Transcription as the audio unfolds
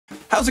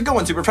How's it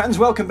going, super friends?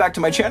 Welcome back to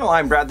my channel.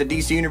 I'm Brad, the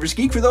DC Universe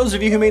Geek, for those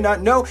of you who may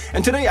not know,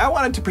 and today I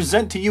wanted to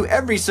present to you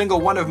every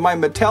single one of my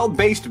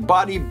Mattel-based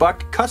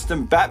body-bucked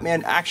custom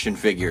Batman action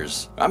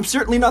figures. I'm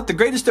certainly not the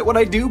greatest at what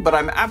I do, but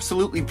I'm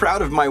absolutely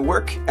proud of my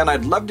work, and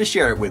I'd love to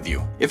share it with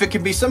you. If it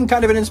can be some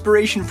kind of an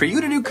inspiration for you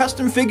to do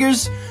custom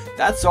figures,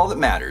 that's all that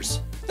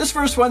matters. This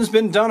first one's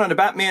been done on a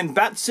Batman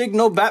Bat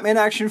Signal Batman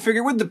action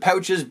figure with the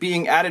pouches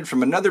being added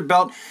from another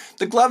belt.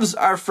 The gloves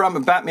are from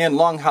a Batman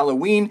Long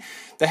Halloween.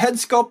 The head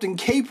sculpt and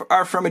cape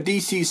are from a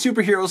DC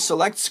Superhero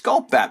Select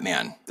Sculpt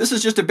Batman. This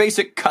is just a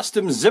basic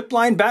custom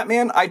zipline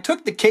Batman. I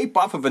took the cape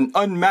off of an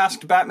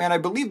unmasked Batman. I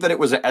believe that it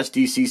was a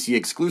SDCC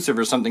exclusive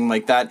or something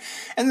like that.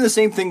 And then the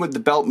same thing with the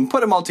belt, and put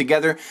them all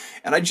together.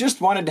 And I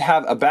just wanted to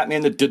have a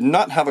Batman that did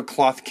not have a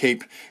cloth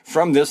cape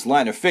from this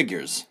line of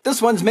figures.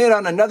 This one's made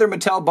on another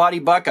Mattel body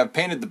buck. I've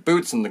painted the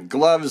boots and the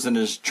gloves, and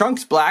his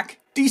trunk's black.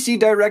 DC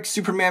Direct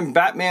Superman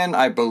Batman,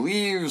 I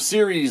believe,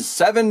 Series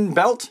 7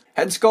 belt.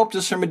 Head sculpt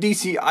is from a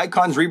DC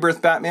Icons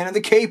Rebirth Batman, and the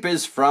cape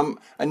is from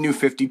a New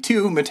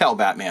 52 Mattel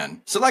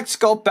Batman. Select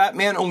Sculpt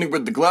Batman, only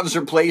with the gloves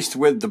replaced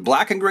with the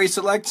black and gray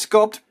Select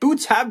Sculpt.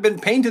 Boots have been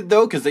painted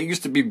though, because they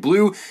used to be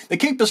blue. The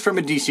cape is from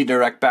a DC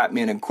Direct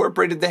Batman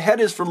Incorporated. The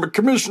head is from a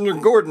Commissioner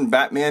Gordon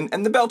Batman,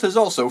 and the belt is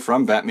also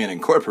from Batman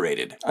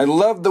Incorporated. I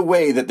love the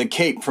way that the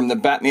cape from the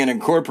Batman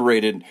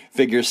Incorporated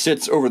figure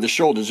sits over the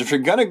shoulders. If you're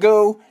gonna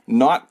go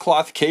not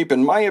cloth cape,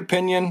 in my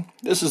opinion,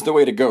 this is the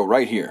way to go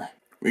right here.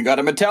 We got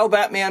a Mattel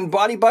Batman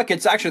body buck.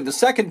 It's actually the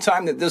second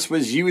time that this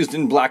was used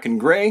in black and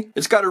gray.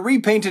 It's got a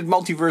repainted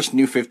Multiverse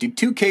New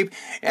 52 cape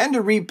and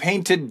a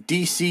repainted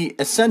DC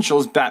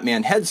Essentials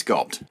Batman head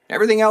sculpt.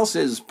 Everything else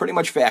is pretty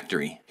much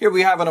factory. Here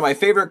we have one of my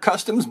favorite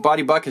customs.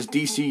 Body buck is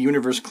DC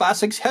Universe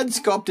Classics. Head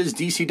sculpt is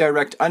DC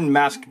Direct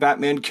Unmasked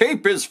Batman.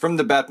 Cape is from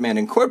the Batman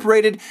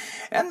Incorporated.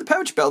 And the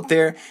pouch belt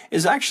there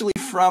is actually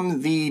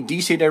from the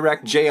DC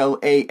Direct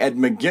JLA Ed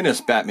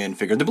McGuinness Batman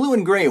figure, the blue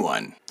and gray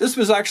one. This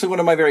was actually one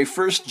of my very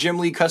first Jim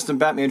Lee custom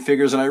Batman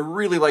figures, and I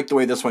really like the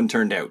way this one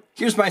turned out.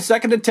 Here's my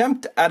second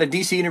attempt at a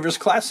DC Universe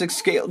Classics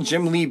scale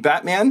Jim Lee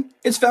Batman.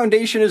 Its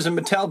foundation is a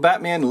Mattel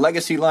Batman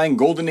Legacy Line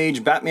Golden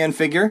Age Batman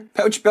figure.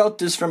 Pouch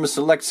belt is from a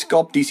Select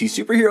Sculpt DC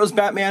Superheroes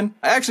Batman.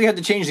 I actually had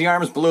to change the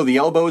arms below the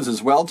elbows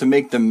as well to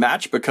make them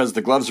match because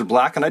the gloves are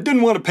black and I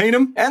didn't want to paint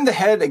them. And the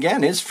head,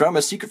 again, is from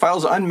a Secret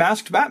Files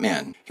Unmasked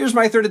Batman. Here's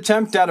my third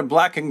attempt at a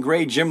black and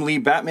gray Jim Lee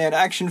Batman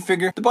action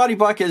figure. The body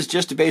buck is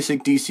just a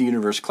basic DC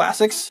Universe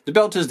Classics. The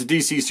belt is the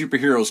DC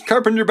Superheroes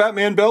Carpenter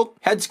Batman belt.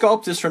 Head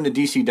sculpt is from the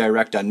DC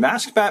Direct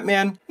Unmasked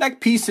Batman. Neck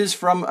piece is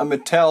from a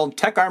Mattel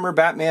Tech Armor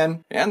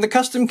Batman. And the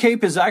custom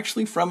cape is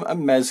actually from a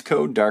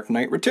Mezco Dark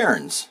Knight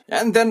Returns.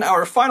 And then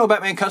our final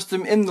Batman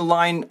custom in the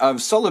line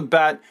of Solid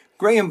Bat,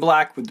 gray and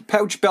black with the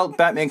pouch belt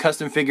Batman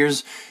custom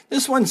figures.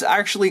 This one's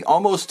actually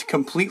almost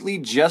completely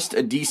just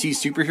a DC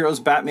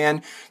Superheroes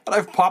Batman that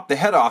I've popped the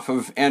head off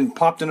of and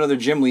popped another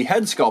Jim Lee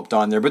head sculpt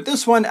on there. But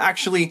this one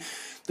actually,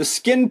 the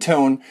skin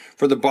tone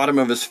for the bottom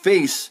of his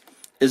face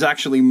is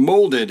actually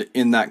molded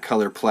in that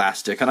color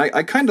plastic. And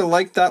I kind of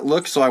like that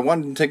look, so I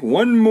wanted to take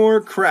one more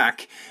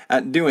crack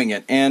at doing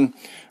it. And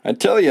I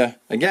tell you,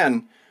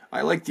 again,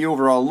 I like the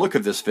overall look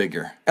of this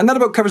figure. And that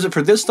about covers it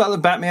for this style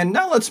of Batman.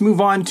 Now let's move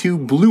on to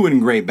blue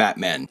and gray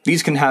Batman.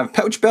 These can have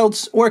pouch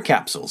belts or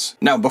capsules.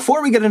 Now,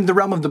 before we get into the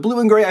realm of the blue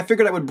and gray, I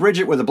figured I would bridge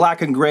it with a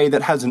black and gray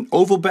that has an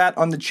oval bat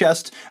on the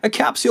chest, a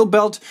capsule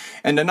belt,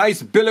 and a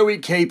nice billowy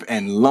cape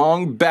and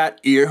long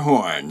bat ear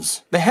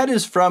horns. The head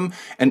is from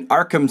an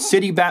Arkham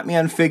City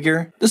Batman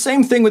figure. The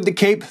same thing with the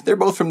cape. They're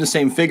both from the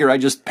same figure, I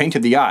just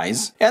painted the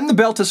eyes. And the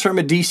belt is from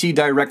a DC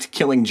Direct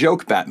Killing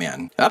Joke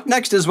Batman. Up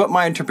next is what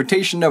my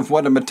interpretation of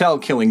what a Mattel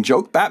Killing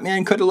Joke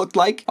Batman could have looked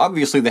like.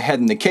 Obviously the head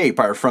and the cape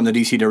are from the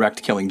DC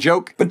Direct Killing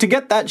Joke, but to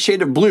get that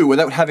shade of blue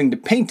without having to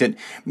paint it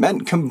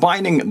meant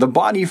combining the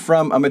body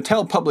from a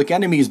Mattel Public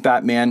Enemies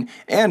Batman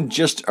and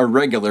just a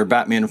regular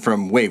Batman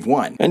from Wave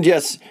 1. And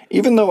yes,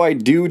 even though I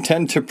do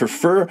tend to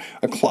prefer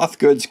a cloth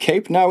goods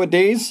cape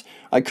nowadays,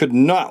 I could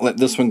not let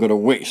this one go to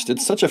waste.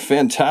 It's such a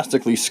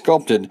fantastically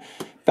sculpted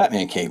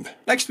Batman cape.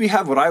 Next we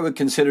have what I would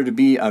consider to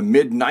be a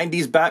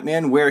mid-90s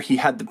Batman, where he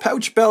had the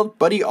pouch belt,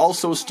 but he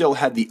also still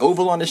had the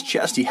oval on his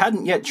chest. He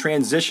hadn't yet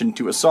transitioned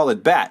to a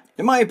solid bat.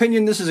 In my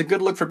opinion, this is a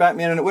good look for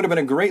Batman, and it would have been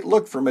a great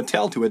look for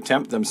Mattel to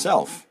attempt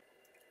themselves.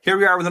 Here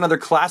we are with another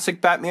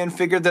classic Batman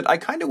figure that I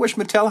kind of wish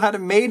Mattel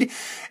had made,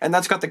 and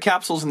that's got the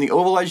capsules and the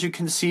oval, as you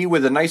can see,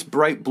 with a nice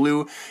bright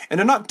blue and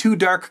a not too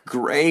dark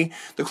gray.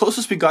 The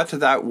closest we got to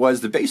that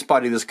was the base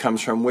body this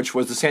comes from, which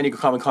was the San Diego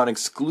Comic-Con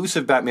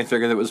exclusive Batman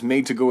figure that was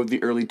made to go with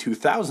the early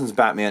 2000s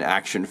Batman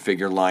action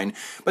figure line.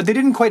 But they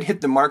didn't quite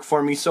hit the mark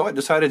for me, so I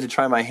decided to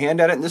try my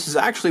hand at it, and this is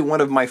actually one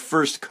of my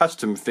first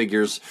custom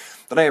figures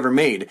that I ever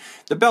made.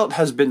 The belt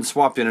has been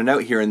swapped in and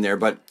out here and there,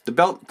 but the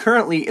belt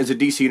currently is a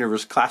DC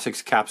Universe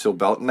Classics capsule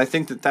belt, and I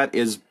think that that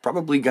is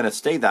probably going to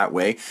stay that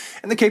way.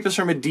 And the cape is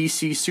from a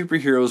DC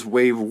Superheroes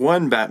Wave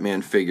 1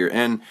 Batman figure,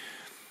 and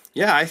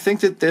yeah, I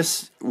think that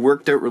this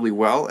worked out really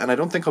well, and I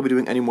don't think I'll be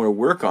doing any more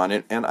work on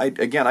it. And I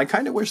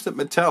kind of wish that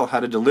Mattel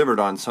had delivered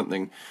on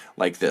something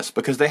like this,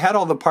 because they had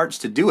all the parts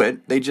to do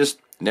it, they just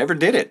never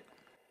did it.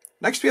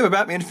 Next we have a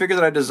Batman figure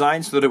that I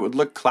designed so that it would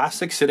look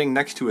classic, sitting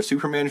next to a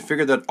Superman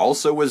figure that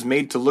also was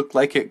made to look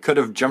like it could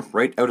have jumped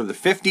right out of the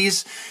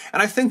 50s.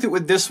 And I think that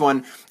with this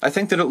one, I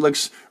think that it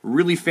looks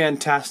really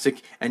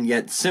fantastic and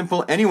yet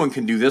simple. Anyone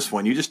can do this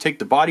one. You just take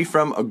the body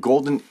from a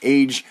Golden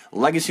Age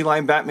Legacy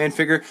line Batman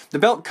figure. The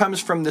belt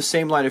comes from the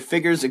same line of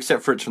figures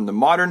except for it's from the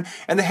modern,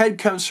 and the head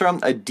comes from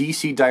a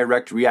DC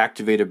Direct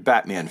reactivated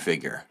Batman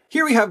figure.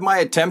 Here we have my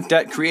attempt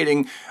at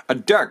creating a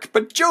dark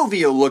but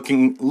jovial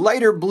looking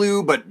lighter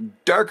blue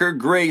but darker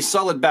gray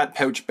solid bat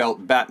pouch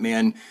belt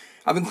Batman.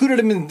 I've included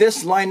him in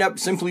this lineup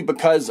simply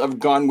because I've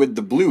gone with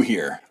the blue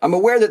here. I'm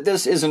aware that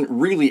this isn't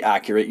really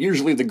accurate.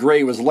 Usually the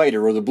gray was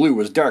lighter or the blue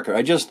was darker.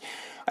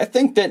 I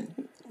think that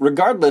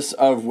regardless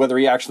of whether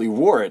he actually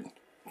wore it,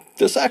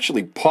 this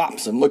actually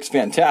pops and looks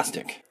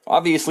fantastic.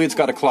 Obviously, it's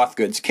got a cloth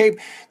goods cape.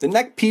 The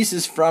neck piece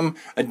is from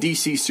a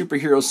DC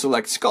Superhero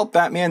Select Sculpt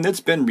Batman that's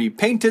been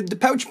repainted. The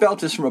pouch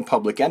belt is from a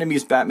Public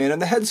Enemies Batman,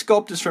 and the head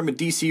sculpt is from a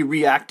DC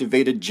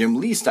reactivated Jim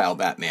Lee style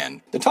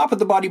Batman. The top of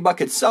the body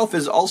buck itself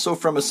is also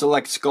from a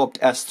Select Sculpt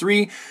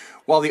S3,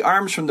 while the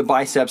arms from the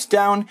biceps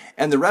down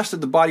and the rest of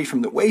the body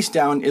from the waist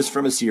down is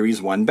from a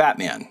Series 1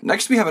 Batman.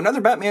 Next we have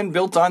another Batman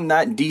built on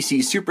that DC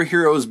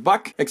Superheroes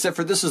buck, except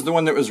for this is the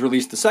one that was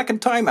released the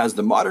second time as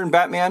the modern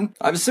Batman.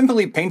 I've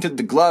simply painted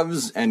the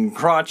gloves and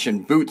crotch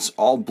and boots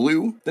all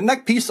blue. The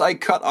neck piece I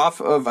cut off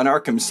of an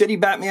Arkham City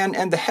Batman,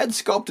 and the head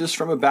sculpt is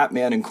from a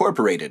Batman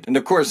Incorporated. And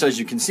of course, as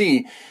you can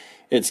see,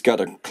 it's got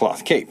a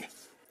cloth cape.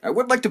 I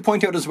would like to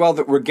point out as well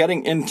that we're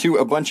getting into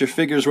a bunch of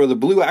figures where the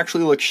blue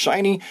actually looks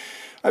shiny.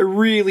 I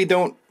really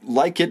don't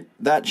like it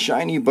that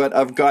shiny, but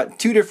I've got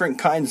two different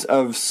kinds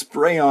of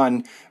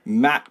spray-on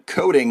matte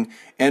coating,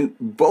 and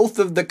both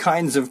of the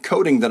kinds of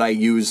coating that I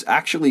use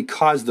actually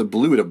cause the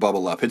blue to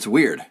bubble up. It's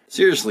weird.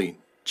 Seriously,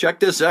 check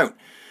this out.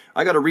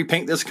 I gotta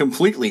repaint this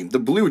completely. The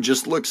blue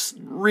just looks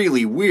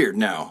really weird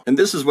now. And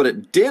this is what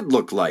it did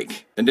look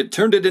like. And it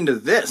turned it into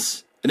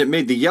this. And it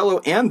made the yellow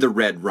and the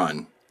red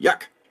run.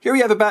 Yuck. Here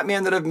we have a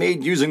Batman that I've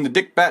made using the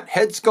Dick Bat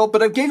head sculpt,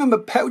 but I've gave him a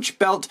pouch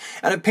belt,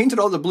 and I painted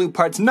all the blue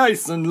parts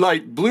nice and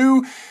light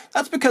blue.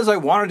 That's because I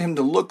wanted him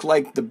to look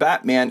like the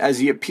Batman as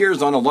he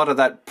appears on a lot of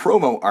that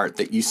promo art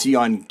that you see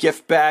on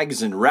gift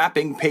bags and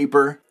wrapping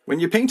paper.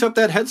 When you paint up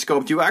that head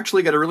sculpt, you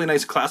actually get a really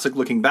nice classic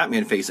looking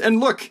Batman face. And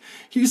look,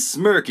 he's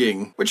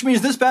smirking. Which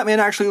means this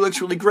Batman actually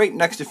looks really great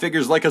next to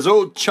figures like his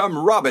old chum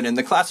Robin in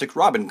the classic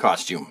Robin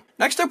costume.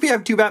 Next up we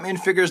have two Batman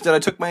figures that I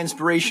took my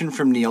inspiration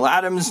from Neil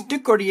Adams,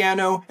 Dick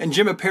Gordiano, and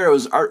Jim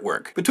Apato's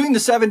artwork. Between the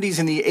 70s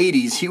and the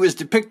 80s, he was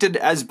depicted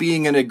as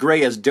being in a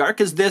gray as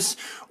dark as this,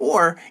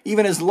 or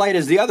even as light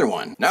as the other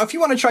one. Now if you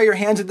want to try your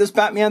hands at this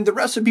Batman, the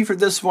recipe for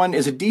this one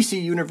is a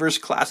DC Universe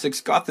Classics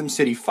Gotham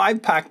City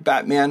 5-pack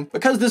Batman.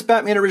 Because this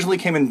Batman originally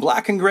came in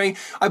black and gray,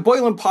 I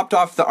boiled and popped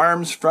off the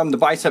arms from the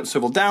bicep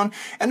swivel down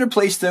and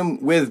replaced them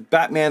with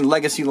Batman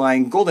Legacy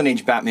line Golden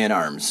Age Batman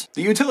arms.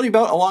 The utility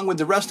belt, along with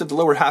the rest of the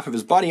lower half of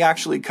his body,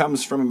 actually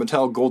comes from a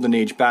Mattel Golden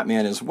Age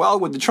Batman as well,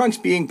 with the trunks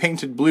being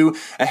painted blue,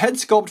 a head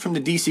sculpt from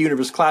the DC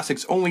Universe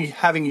Classics only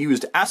having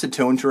used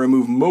acetone to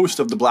remove most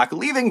of the black,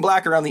 leaving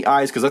black around the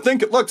eyes because I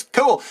think it looks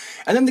cool.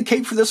 And then the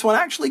cape for this one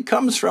actually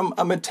comes from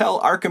a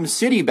Mattel Arkham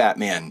City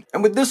Batman.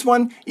 And with this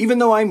one, even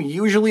though I'm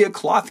usually a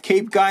cloth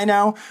cape guy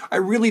now, I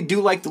really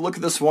do like the look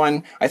of this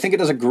one. I think it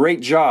does a great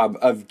job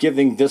of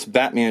giving this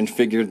Batman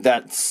figure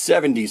that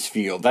 70s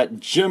feel, that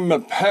Jim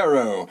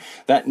Aparo,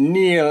 that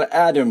Neil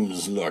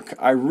Adams look.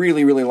 I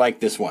really like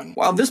this one.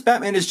 While this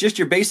Batman is just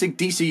your basic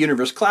DC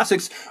Universe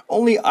Classics,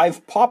 only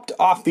I've popped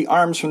off the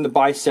arms from the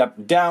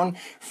bicep down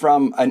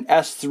from an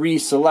S3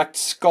 Select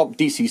Sculpt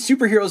DC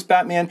Superheroes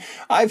Batman.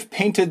 I've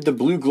painted the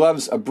blue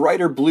gloves a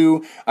brighter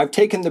blue. I've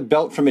taken the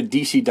belt from a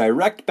DC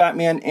Direct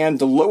Batman, and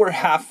the lower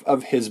half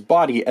of his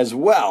body as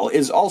well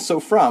is also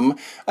from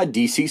a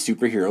DC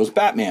Superheroes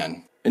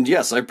Batman. And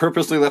yes, I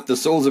purposely left the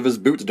soles of his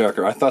boots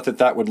darker. I thought that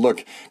that would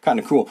look kind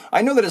of cool.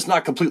 I know that it's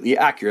not completely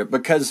accurate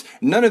because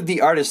none of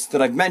the artists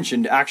that I've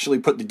mentioned actually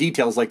put the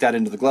details like that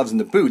into the gloves and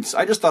the boots.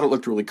 I just thought it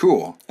looked really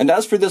cool. And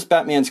as for this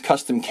Batman's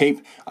custom cape,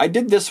 I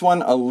did this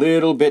one a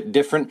little bit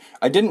different.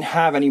 I didn't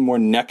have any more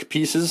neck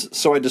pieces,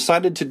 so I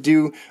decided to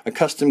do a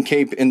custom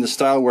cape in the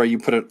style where you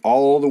put it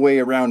all the way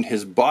around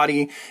his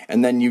body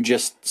and then you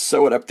just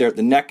sew it up there at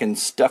the neck and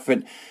stuff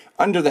it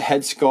under the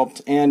head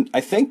sculpt. And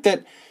I think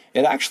that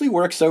it actually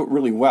works out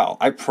really well.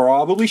 I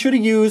probably should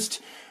have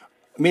used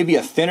maybe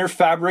a thinner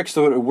fabric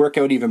so it would work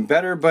out even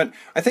better, but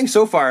I think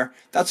so far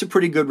that's a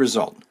pretty good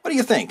result. What do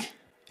you think?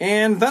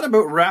 And that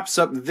about wraps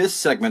up this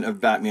segment of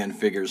Batman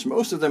figures.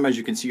 Most of them, as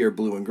you can see, are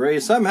blue and gray.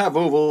 Some have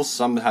ovals,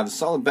 some have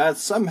solid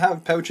bats, some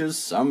have pouches,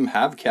 some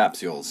have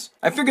capsules.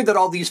 I figured that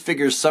all these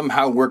figures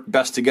somehow work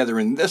best together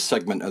in this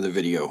segment of the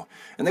video,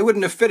 and they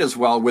wouldn't have fit as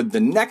well with the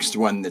next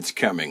one that's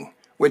coming,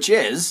 which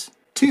is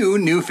two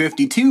New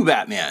 52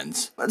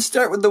 Batmans. Let's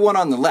start with the one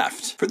on the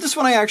left. For this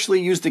one I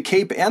actually used the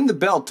cape and the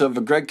belt of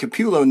a Greg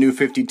Capullo New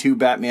 52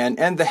 Batman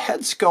and the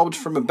head sculpt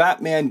from a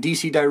Batman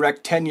DC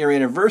Direct 10-year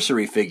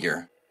anniversary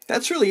figure.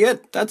 That's really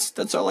it.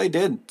 That's all I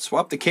did.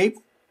 Swap the cape,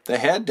 the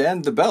head,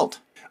 and the belt.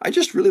 I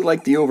just really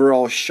like the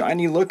overall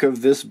shiny look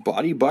of this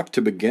body buck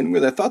to begin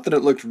with. I thought that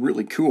it looked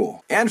really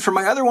cool. And for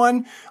my other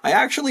one, I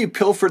actually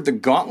pilfered the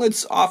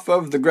gauntlets off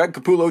of the Greg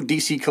Capullo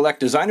DC Collect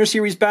Designer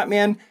Series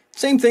Batman.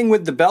 Same thing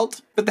with the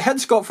belt, but the head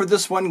sculpt for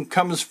this one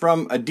comes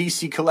from a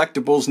DC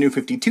Collectibles New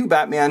 52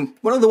 Batman,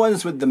 one of the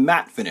ones with the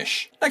matte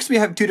finish. Next we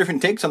have two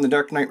different takes on the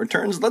Dark Knight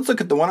Returns. Let's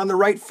look at the one on the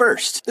right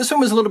first. This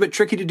one was a little bit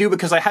tricky to do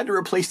because I had to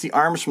replace the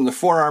arms from the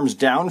forearms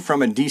down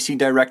from a DC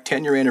Direct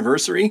 10-year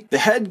anniversary. The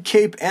head,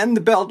 cape, and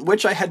the belt,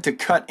 which I had to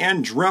cut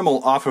and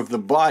Dremel off of the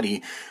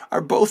body,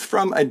 are both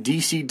from a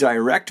DC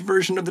Direct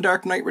version of the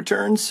Dark Knight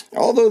Returns.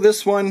 Although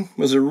this one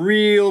was a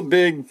real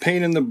big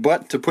pain in the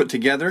butt to put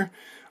together,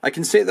 I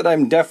can say that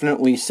I'm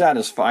definitely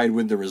satisfied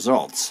with the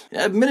results.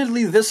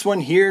 Admittedly, this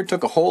one here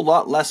took a whole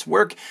lot less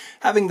work,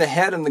 having the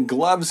head and the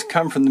gloves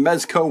come from the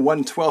Mezco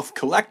 1/12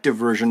 collective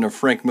version of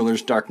Frank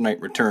Miller's Dark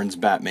Knight Returns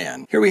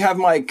Batman. Here we have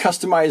my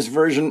customized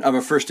version of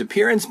a first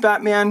appearance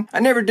Batman. I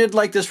never did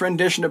like this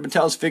rendition of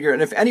Mattel's figure,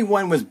 and if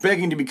anyone was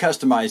begging to be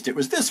customized, it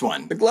was this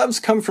one. The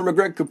gloves come from a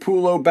Greg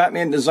Capullo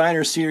Batman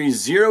Designer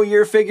Series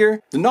 0-year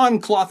figure. The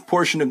non-cloth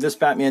portion of this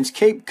Batman's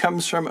cape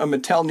comes from a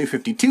Mattel New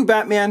 52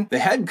 Batman. The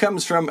head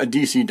comes from a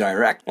DC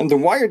Direct, and the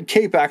wired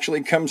cape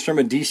actually comes from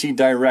a DC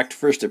Direct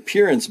first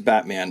appearance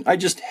Batman. I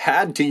just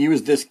had to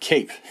use this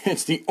cape.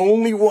 It's the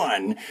only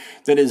one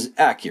that is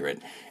accurate,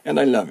 and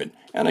I love it.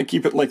 And I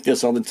keep it like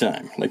this all the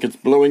time, like it's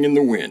blowing in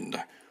the wind.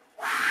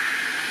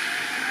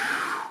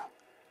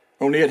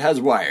 Only it has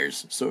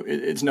wires, so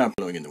it's not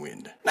blowing in the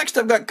wind. Next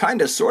I've got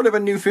kinda sort of a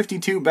New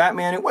 52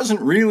 Batman. It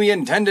wasn't really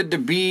intended to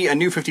be a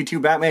New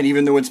 52 Batman,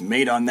 even though it's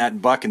made on that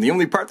buck, and the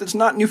only part that's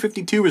not New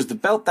 52 is the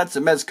belt. That's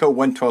a Mezco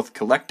 1/12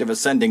 Collective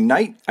Ascending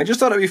Knight. I just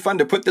thought it'd be fun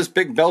to put this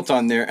big belt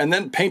on there and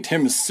then paint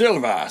him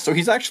silver. So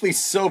he's actually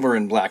silver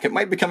and black. It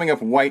might be coming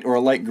up white or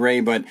a light gray,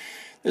 but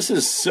this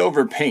is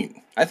silver paint.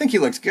 I think he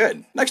looks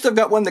good. Next I've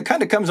got one that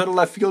kind of comes out of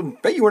left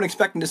field. Bet you weren't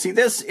expecting to see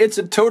this. It's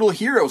a Total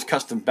Heroes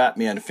custom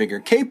Batman figure.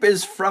 Cape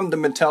is from the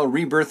Mattel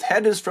Rebirth,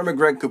 head is from a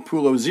Greg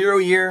Capullo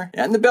 0-year,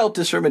 and the belt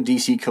is from a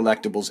DC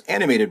Collectibles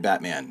animated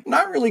Batman.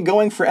 Not really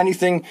going for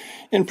anything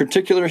in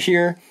particular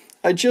here.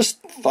 I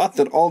just thought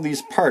that all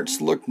these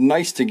parts looked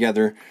nice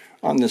together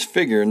on this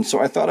figure, and so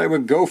I thought I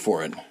would go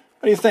for it.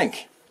 What do you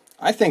think?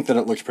 I think that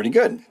it looks pretty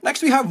good.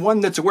 Next we have one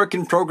that's a work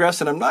in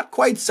progress and I'm not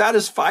quite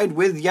satisfied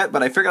with yet,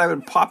 but I figured I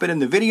would pop it in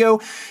the video.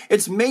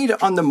 It's made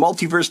on the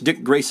Multiverse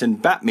Dick Grayson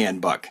Batman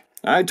buck.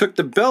 I took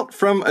the belt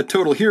from a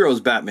Total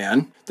Heroes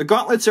Batman. The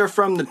gauntlets are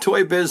from the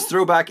Toy Biz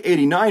Throwback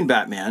 89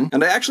 Batman,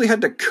 and I actually had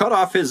to cut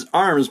off his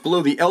arms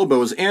below the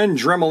elbows and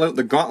Dremel out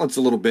the gauntlets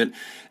a little bit,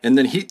 and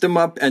then heat them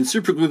up and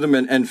superglue them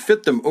and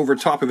fit them over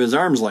top of his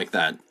arms like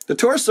that. The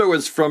torso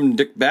is from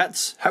Dick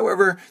Bats,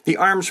 however, the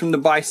arms from the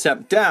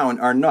bicep down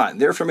are not.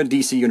 They're from a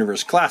DC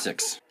Universe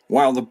Classics.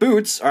 While the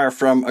boots are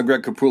from a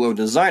Greg Capullo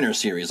Designer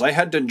Series. I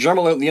had to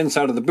Dremel out the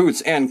inside of the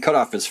boots and cut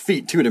off his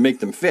feet too to make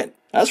them fit.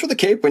 As for the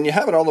cape, when you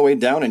have it all the way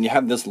down and you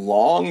have this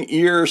long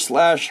ear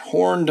 /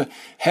 horned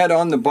head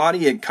on the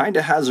body, it kind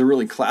of has a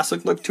really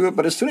classic look to it,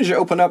 but as soon as you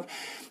open up,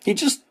 he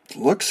just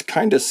looks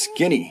kind of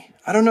skinny.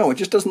 I don't know, it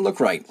just doesn't look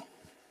right.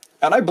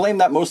 And I blame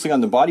that mostly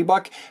on the body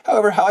buck.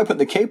 However, how I put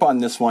the cape on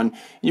this one,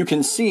 you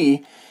can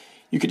see,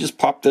 you could just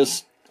pop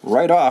this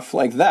right off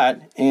like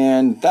that,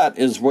 and that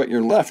is what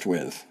you're left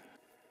with.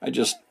 I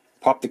just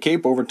pop the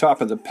cape over top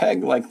of the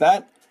peg like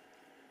that,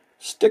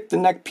 stick the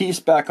neck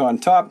piece back on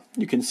top.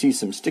 You can see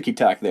some sticky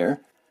tack there.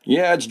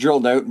 Yeah, it's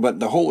drilled out,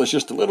 but the hole is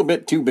just a little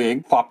bit too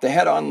big. Pop the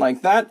head on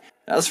like that.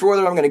 As for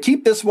whether I'm going to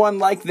keep this one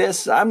like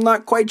this, I'm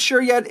not quite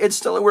sure yet. It's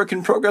still a work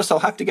in progress. I'll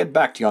have to get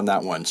back to you on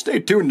that one. Stay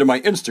tuned to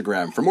my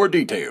Instagram for more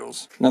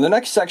details. Now the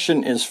next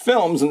section is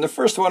films, and the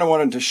first one I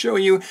wanted to show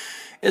you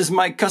is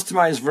my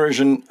customized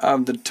version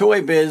of the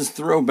Toy Biz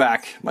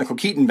Throwback Michael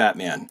Keaton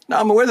Batman. Now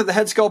I'm aware that the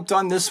head sculpt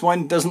on this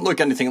one doesn't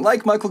look anything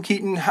like Michael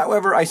Keaton,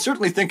 however I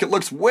certainly think it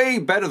looks way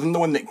better than the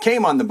one that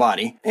came on the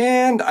body,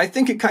 and I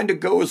think it kind of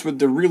goes with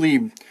the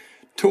really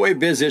Toy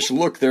Biz-ish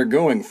look they're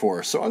going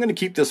for, so I'm going to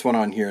keep this one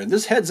on here.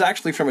 This head's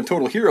actually from a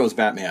Total Heroes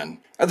Batman.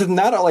 Other than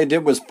that, all I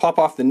did was pop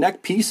off the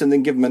neck piece and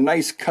then give him a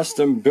nice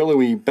custom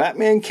billowy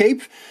Batman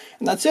cape,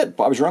 and that's it.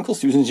 Bob's your uncle,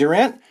 Susan's your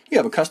aunt. You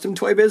have a custom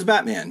Toy Biz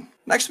Batman.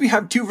 Next we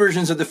have two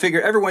versions of the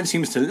figure everyone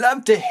seems to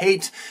love to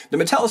hate, the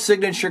Mattel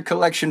Signature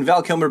Collection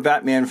Val Kilmer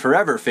Batman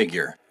Forever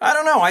figure. I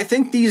don't know, I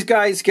think these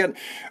guys get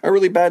a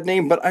really bad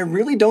name, but I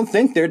really don't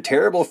think they're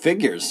terrible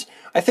figures.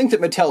 I think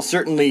that Mattel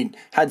certainly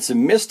had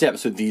some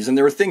missteps with these, and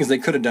there were things they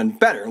could have done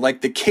better,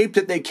 like the cape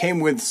that they came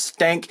with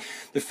stank.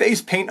 The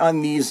face paint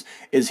on these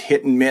is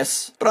hit and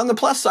miss. But on the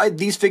plus side,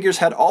 these figures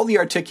had all the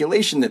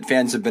articulation that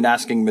fans have been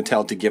asking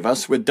Mattel to give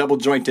us, with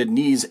double-jointed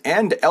knees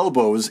and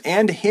elbows,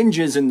 and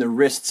hinges in the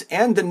wrists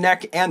and the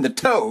neck and the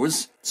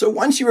toes. So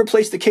once you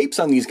replace the capes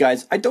on these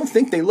guys, I don't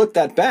think they look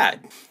that bad.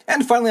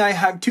 And finally, I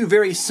have two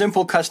very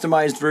simple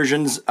customized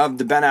versions of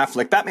the Ben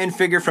Affleck Batman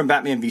figure from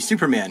Batman v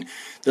Superman.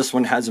 This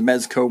one has a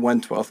Mezco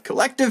 1/12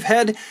 collective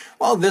head,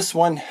 while this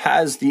one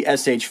has the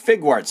SH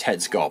Figwarts head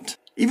sculpt.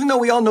 Even though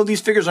we all know these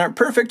figures aren't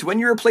perfect, when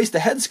you replace the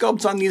head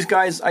sculpts on these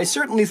guys, I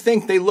certainly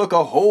think they look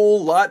a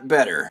whole lot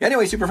better.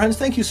 Anyway, super friends,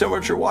 thank you so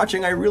much for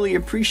watching. I really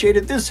appreciate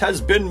it. This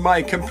has been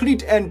my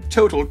complete and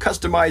total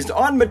customized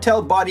on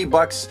Mattel Body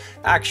Bucks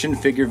action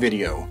figure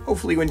video.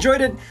 Hopefully you enjoyed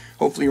it,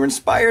 hopefully you're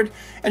inspired,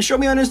 and show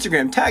me on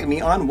Instagram, tag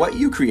me on what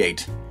you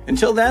create.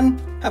 Until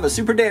then, have a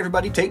super day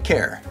everybody, take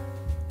care.